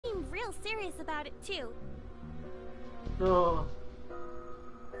real serious about it too. No.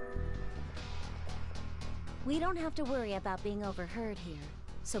 We don't have to worry about being overheard here.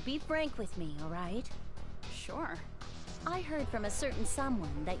 So be frank with me, alright? Sure. I heard from a certain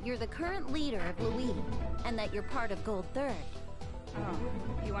someone that you're the current leader of Louis, and that you're part of Gold Third. Oh,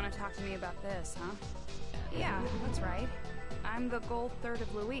 you want to talk to me about this, huh? Yeah, that's right. I'm the Gold Third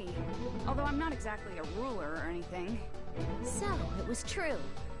of Louis, although I'm not exactly a ruler or anything. So, it was true.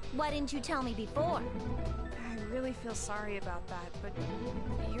 Why didn't you tell me before? I really feel sorry about that, but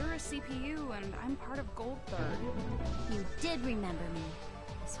you're a CPU and I'm part of Gold Third. You did remember me.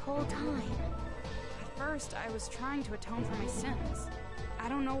 This whole time. At first, I was trying to atone for my sins. I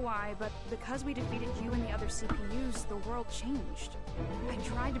don't know why, but because we defeated you and the other CPUs, the world changed. I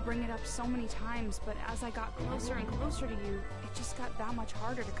tried to bring it up so many times, but as I got closer and closer to you, it just got that much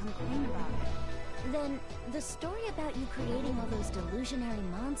harder to come clean about it. Then, the story about you creating all those delusionary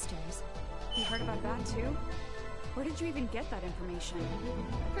monsters... You heard about that too? Where did you even get that information?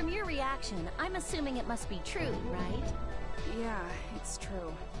 From your reaction, I'm assuming it must be true, right? Yeah, it's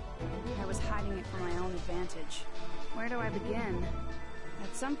true. I was hiding it for my own advantage. Where do I begin?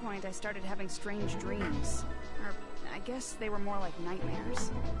 At some point, I started having strange dreams. Or, I guess they were more like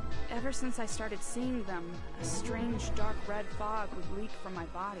nightmares. Ever since I started seeing them, a strange dark red fog would leak from my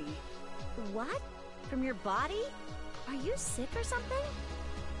body. What? From your body? Are you sick or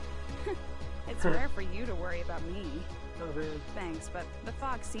something? It's rare for you to worry about me. Okay. Thanks, but the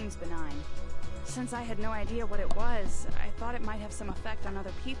fog seems benign. Since I had no idea what it was, I thought it might have some effect on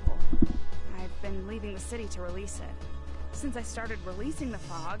other people. I've been leaving the city to release it. Since I started releasing the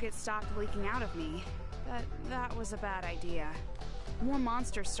fog, it stopped leaking out of me. But that was a bad idea. More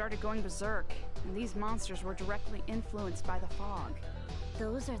monsters started going berserk, and these monsters were directly influenced by the fog.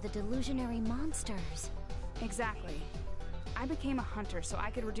 Those are the delusionary monsters. Exactly. I became a hunter so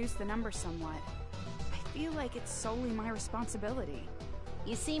I could reduce the numbers somewhat. I feel like it's solely my responsibility.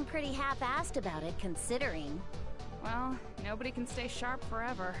 You seem pretty half-assed about it, considering. Well, nobody can stay sharp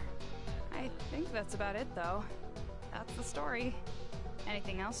forever. I think that's about it, though. That's the story.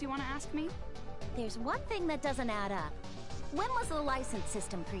 Anything else you want to ask me? There's one thing that doesn't add up. When was the license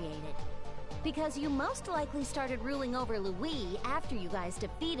system created? Because you most likely started ruling over Louis after you guys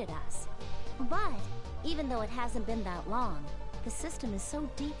defeated us. But, even though it hasn't been that long, the system is so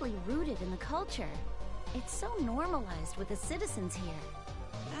deeply rooted in the culture. It's so normalized with the citizens here.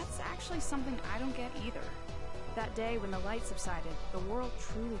 That's actually something I don't get either. That day when the light subsided, the world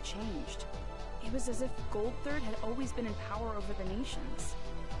truly changed. It was as if Gold Third had always been in power over the nations.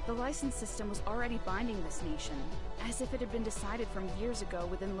 The license system was already binding this nation, as if it had been decided from years ago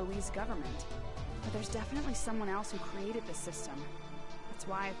within Louis' government. But there's definitely someone else who created this system. That's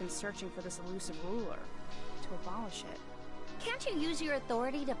why I've been searching for this elusive ruler, to abolish it. Can't you use your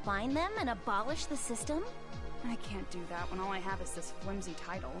authority to find them and abolish the system? I can't do that when all I have is this flimsy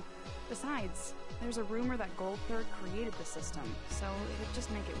title. Besides, there's a rumor that Gold Third created the system, so it'd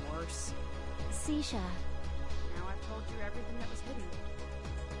just make it worse. Sisha. Now I've told you everything that was hidden.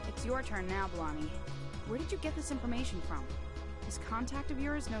 It's your turn now, Blani. Where did you get this information from? This contact of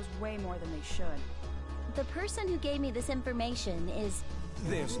yours knows way more than they should. The person who gave me this information is...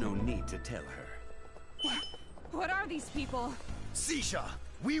 There's no need to tell her. What are these people? Sisha,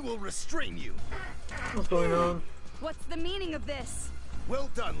 we will restrain you. What's going on? What's the meaning of this? Well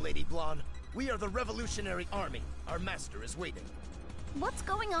done, Lady Blonde. We are the Revolutionary Army. Our master is waiting. What's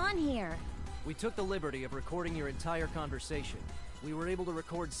going on here? We took the liberty of recording your entire conversation. We were able to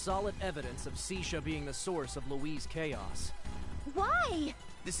record solid evidence of Sisha being the source of Louis' chaos. Why?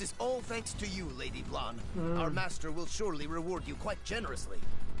 This is all thanks to you, Lady Blonde. Our master will surely reward you quite generously.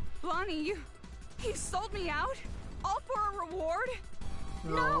 Blani, you sold me out? All for a reward?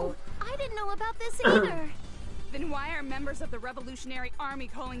 No, I didn't know about this either. Then why are members of the Revolutionary Army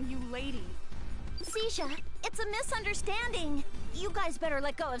calling you Lady? Sisha, it's a misunderstanding. You guys better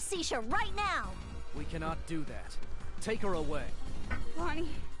let go of Sisha right now. We cannot do that. Take her away. Blani,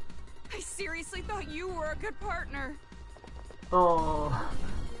 I seriously thought you were a good partner. Oh.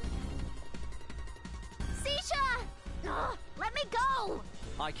 Sisha! Ugh, let me go!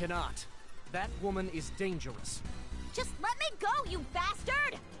 I cannot. That woman is dangerous. Just let me go, you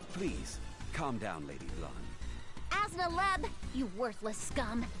bastard! Please, calm down, Lady Blonde. Aznaleb, you worthless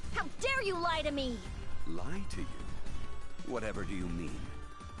scum! How dare you lie to me! Lie to you? Whatever do you mean?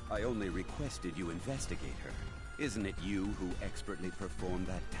 I only requested you investigate her. Isn't it you who expertly performed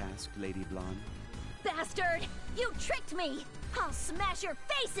that task, Lady Blonde? Bastard! You tricked me! I'll smash your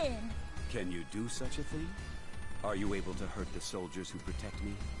face in! Can you do such a thing? Are you able to hurt the soldiers who protect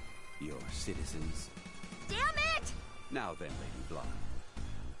me? Your citizens? Damn it! Now then, Lady Blonde.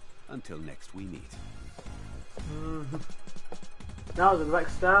 Until next we meet. That was a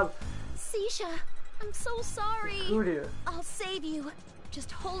backstab. Sisha, I'm so sorry. Oh dear. I'll save you.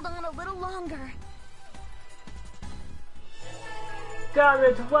 Just hold on a little longer. Damn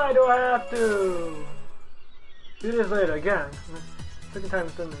it, why do I have to? Do this later, again. Second time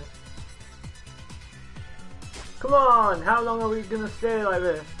I've done this. Come on, how long are we gonna stay like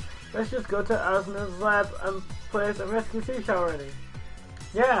this? Let's just go to Asna's lab and place and rescue Sisha already.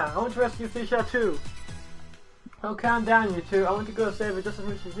 Yeah, I want to rescue Sisha too. Oh, calm down you two, I want to go save her just as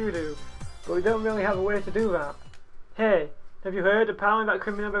much as you do. But we don't really have a way to do that. Hey, have you heard? Apparently that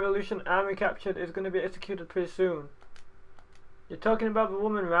criminal revolution army captured is going to be executed pretty soon. You're talking about the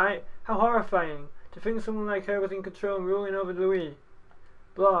woman, right? How horrifying. To think someone like her was in control and ruling over Louis.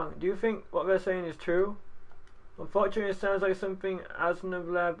 Blanc, do you think what they're saying is true? Unfortunately, it sounds like something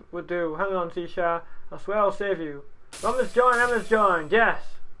Asnavleb would do. Hang on, Sisha. I swear I'll save you. Emma's joined, yes!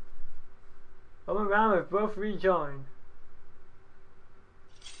 Emma and Ram have both rejoined.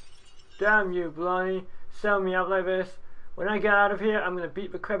 Damn you, Blondie. Sell me out like this. When I get out of here, I'm gonna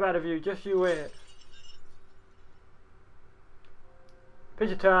beat the crap out of you. Just you wait.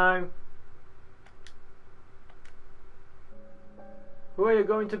 Picture time. Who are you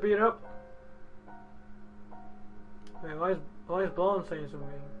going to beat up? Wait, why is Blonde saying something?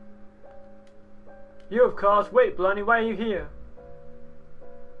 You, of course. Wait, Blondie, why are you here?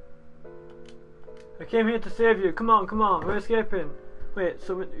 I came here to save you. Come on, we're escaping. Wait,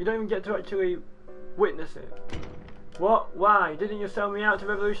 so you don't even get to actually witness it? What? Why? Didn't you sell me out to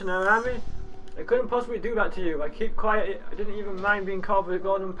Revolutionary Army? I couldn't possibly do that to you. I keep quiet. I didn't even mind being called for the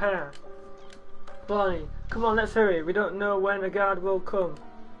golden pair. Blondie, come on, let's hurry. We don't know when a guard will come.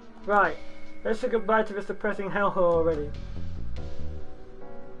 Right, let's say goodbye to this depressing hellhole already.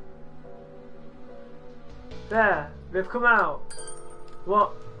 There, they've come out.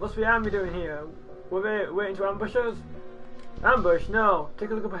 What's the army doing here? Were they waiting to ambush us? Ambush? No.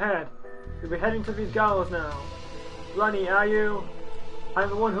 Take a look up ahead. We'll be heading to these gallows now. Blondie, are you? I'm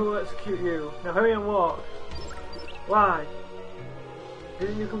the one who will execute you. Now hurry and walk. Why?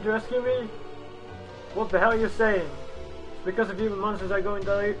 Didn't you come to rescue me? What the hell are you saying? It's because of you the monsters are going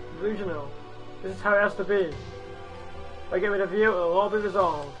delusional. This is how it has to be. If I get rid of you, it'll all be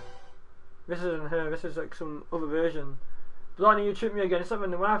resolved. This isn't her, this is like some other version. Blondie, you tricked me again. It's like the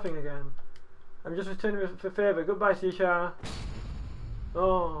noir thing again. I'm just returning for favour. Goodbye, Sisha.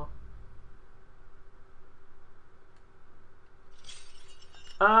 Oh.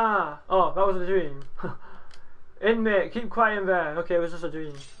 Ah. Oh, that was a dream. Inmate, keep quiet in there. Okay, it was just a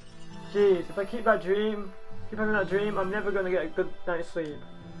dream. Jeez, if I keep having that dream, I'm never going to get a good night's sleep.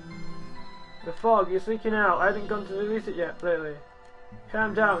 The fog, it's leaking out. I haven't gone to release it yet lately.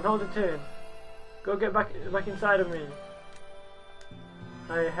 Calm down, hold it in. Go get back inside of me.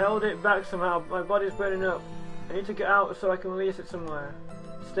 I held it back somehow. My body's burning up. I need to get out so I can release it somewhere.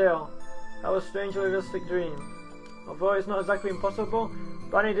 Still, that was a strangely realistic dream. Although it's not exactly impossible,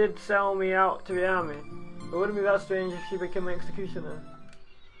 Bunny did sell me out to the army. It wouldn't be that strange if she became my executioner.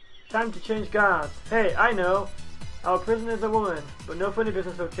 Time to change guards. Hey, I know. Our prisoner's a woman, but no funny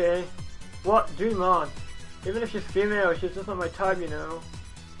business, okay? What? Dream on. Even if she's female, she's just not my type, you know.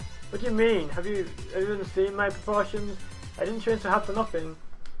 What do you mean? Have you even seen my proportions? I didn't train so hard for nothing.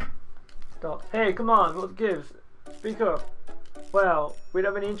 Stop. Hey, come on, what gives? Speak up. Well, we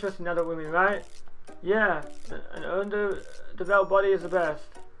don't have any interest in adult women, right? Yeah, an underdeveloped body is the best.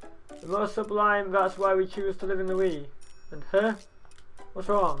 The most sublime, that's why we choose to live in the Wii. And her? What's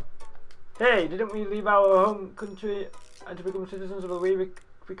wrong? Hey, didn't we leave our home country and to become citizens of the Wii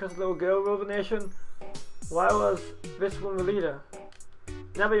because a little girl ruled the nation? Why was this one the leader?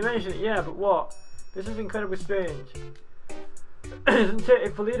 Now that you mention it, yeah, but what? This is incredibly strange. Isn't it?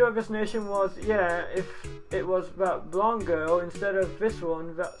 If the leader of this nation was, yeah, if it was that blonde girl instead of this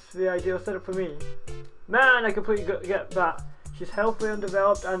one, that's the ideal setup for me. Man, I completely get that. She's healthy,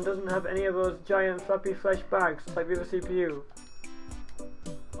 undeveloped, and doesn't have any of those giant flappy flesh bags like the other CPU.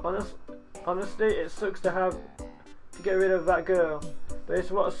 Honestly, it sucks to get rid of that girl, but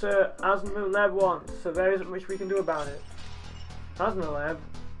it's what Sir Asnaleb wants, so there isn't much we can do about it. Asnaleb?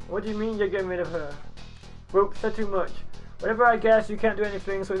 What do you mean you're getting rid of her? Whoop, said too much. Whatever I guess, you can't do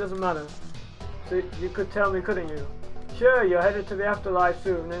anything, so it doesn't matter. So you could tell me, couldn't you? Sure, you're headed to the afterlife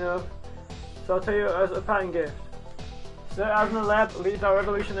soon enough, so I'll tell you as a parting gift. Sir Asnaleb leads our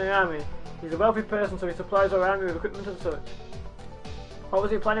revolutionary army. He's a wealthy person, so he supplies our army with equipment and such. What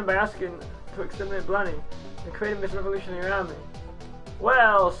was he planning by asking to exterminate Blanny and creating this revolutionary army?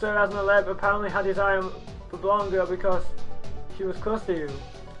 Well, Sir Asnaleb apparently had his eye on the blonde girl because she was close to you.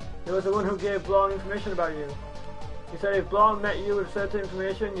 He was the one who gave Blonde information about you. You said if Blonde met you with certain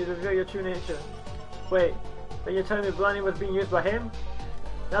information, you'd reveal your true nature. Wait, then you're telling me Blondie was being used by him?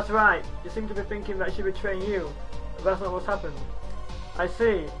 That's right. You seem to be thinking that she's betraying you, but that's not what's happened. I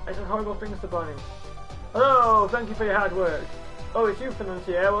see. I said horrible things to Bonnie. Hello, thank you for your hard work. Oh, it's you,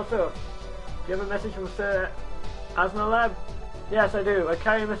 Financier. What's up? Do you have a message from Sir Asnalab? Yes, I do. I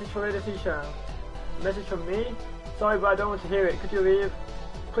carry a message for Lady Seashell. A message from me? Sorry, but I don't want to hear it. Could you leave?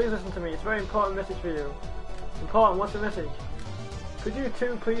 Please listen to me. It's a very important message for you. Important? What's the message? Could you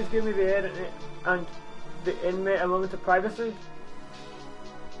two please give me the aid and the inmate a moment of privacy?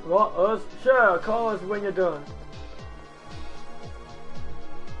 What? Us? Sure, call us when you're done.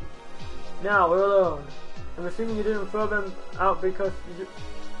 Now, we're alone. I'm assuming you didn't throw them out because just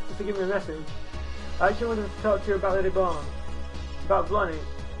to give me a message. I actually wanted to talk to you about Lady Bond. About Blonnie.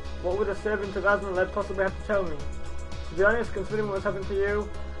 What would a servant of Asnaleb possibly have to tell me? To be honest, considering what's happened to you,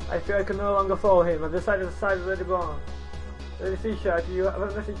 I feel I can no longer follow him. I've decided to side with Lady Bond. Lady Seashell, do you have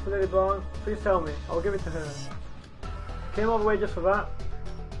a message for Lady Bond? Please tell me. I'll give it to her. Came all the way just for that.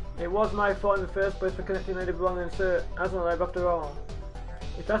 It was my fault in the first place for connecting Lady Bond and Sir Asnaleb after all.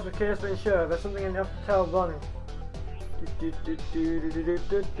 If that's the case, then sure, there's something I have to tell Bonnie.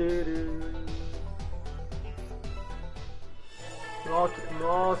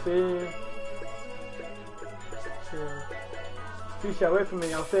 Morphe. Seashell, wait for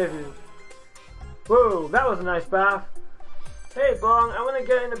me, I'll save you. Whoa, that was a nice bath. Hey Bong, I want to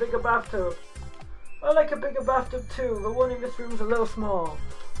get in a bigger bathtub. I like a bigger bathtub too, the one in this room's a little small.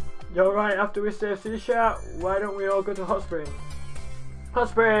 You're right, after we save Seashell, why don't we all go to Hot Springs? Hot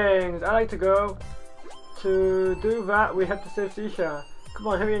Springs! I like to go. To do that, we have to save Seashell. Come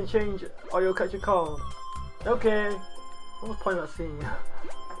on, hurry and change, or you'll catch a cold. Okay. What was the point of that scene?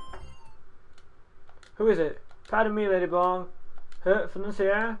 Who is it? Pardon me, Lady Bong.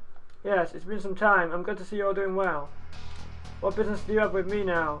 Financier? Yes, it's been some time. I'm glad to see you all doing well. What business do you have with me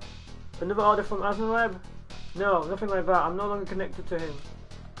now? Another order from Asnaleb? No, nothing like that. I'm no longer connected to him.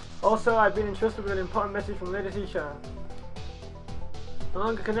 Also, I've been entrusted with an important message from Lady Seashell. No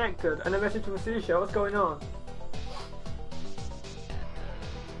longer connected, and a message from Seashell. What's going on?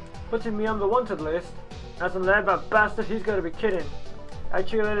 Putting me on the wanted list? Asnaleb, that bastard, he's got to be kidding.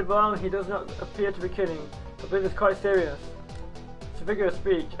 Actually, Lady Bong, he does not appear to be kidding, but this is quite serious. It's a figure of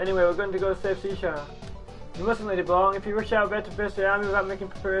speech. Anyway, we're going to go save Seashell. You mustn't, Lady Bong. If you rush out of bed to face the army without making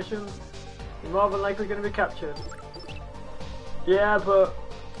preparations, you're more than likely going to be captured. Yeah, but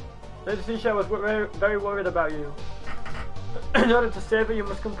Lady Seashell was very worried about you. In order to save her, you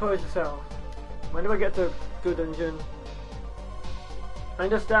must compose yourself. When do I get to the dungeon? I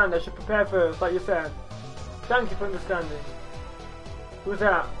understand. I should prepare first, like you said. Thank you for understanding. Who's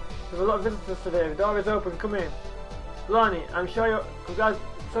that? There's a lot of visitors today. The door is open. Come in. Blonnie, I'm sure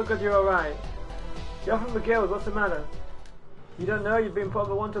so glad you're alright. You're from the guild. What's the matter? You don't know you've been put on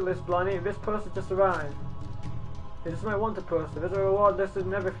the wanted list, Blonnie. This poster just arrived. This is my wanted poster. There's a reward listed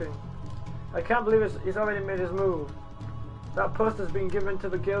and everything. I can't believe he's already made his move. That poster's been given to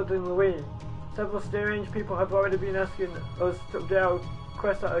the guild in Louis. Several strange people have already been asking us to update our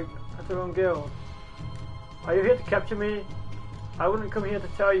quest at our own guild. Are you here to capture me? I wouldn't come here to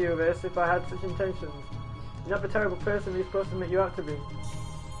tell you this if I had such intentions. You're not the terrible person he's supposed to make you out to be.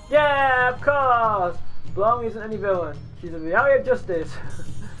 Yeah, of course! Blonde isn't any villain. She's in the eye of justice.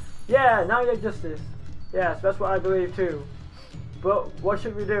 Yeah, now you have justice. Yes, that's what I believe too. But what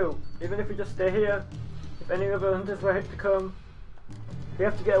should we do? Even if we just stay here, if any other hunters were to come, we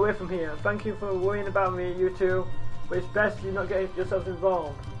have to get away from here. Thank you for worrying about me, you two, but it's best you not get yourselves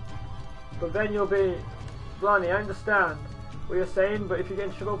involved. But then you'll be... Blonnie, I understand what you're saying, but if you get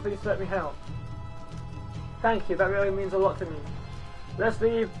in trouble, please let me help. Thank you, that really means a lot to me. Let's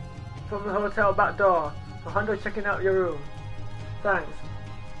leave from the hotel back door. I'll handle checking out your room. Thanks.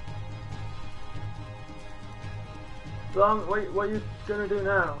 Blonde, what are you gonna do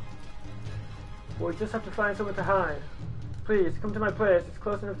now? Well, we just have to find somewhere to hide. Please, come to my place. It's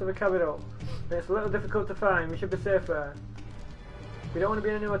close enough to the capital. And it's a little difficult to find. We should be safe there. We don't want to be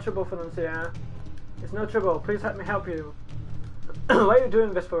in any more trouble for them, Sierra. It's no trouble. Please let me help you. Why are you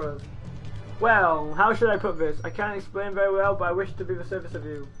doing this for us? Well, how should I put this? I can't explain very well, but I wish to be the service of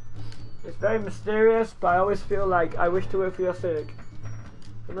you. It's very mysterious, but I always feel like I wish to work for your sake.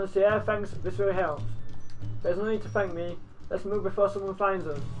 Sierra, thanks. This really helps. There's no need to thank me. Let's move before someone finds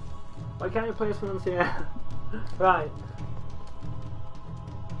us. Why can't you play for Sierra? Right.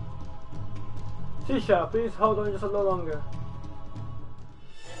 Seashell, please hold on just a little longer.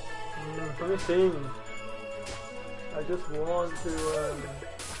 Let me see. I just want to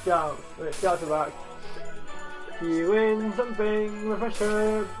scout. Wait, scouts are back. You win something,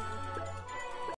 refresher.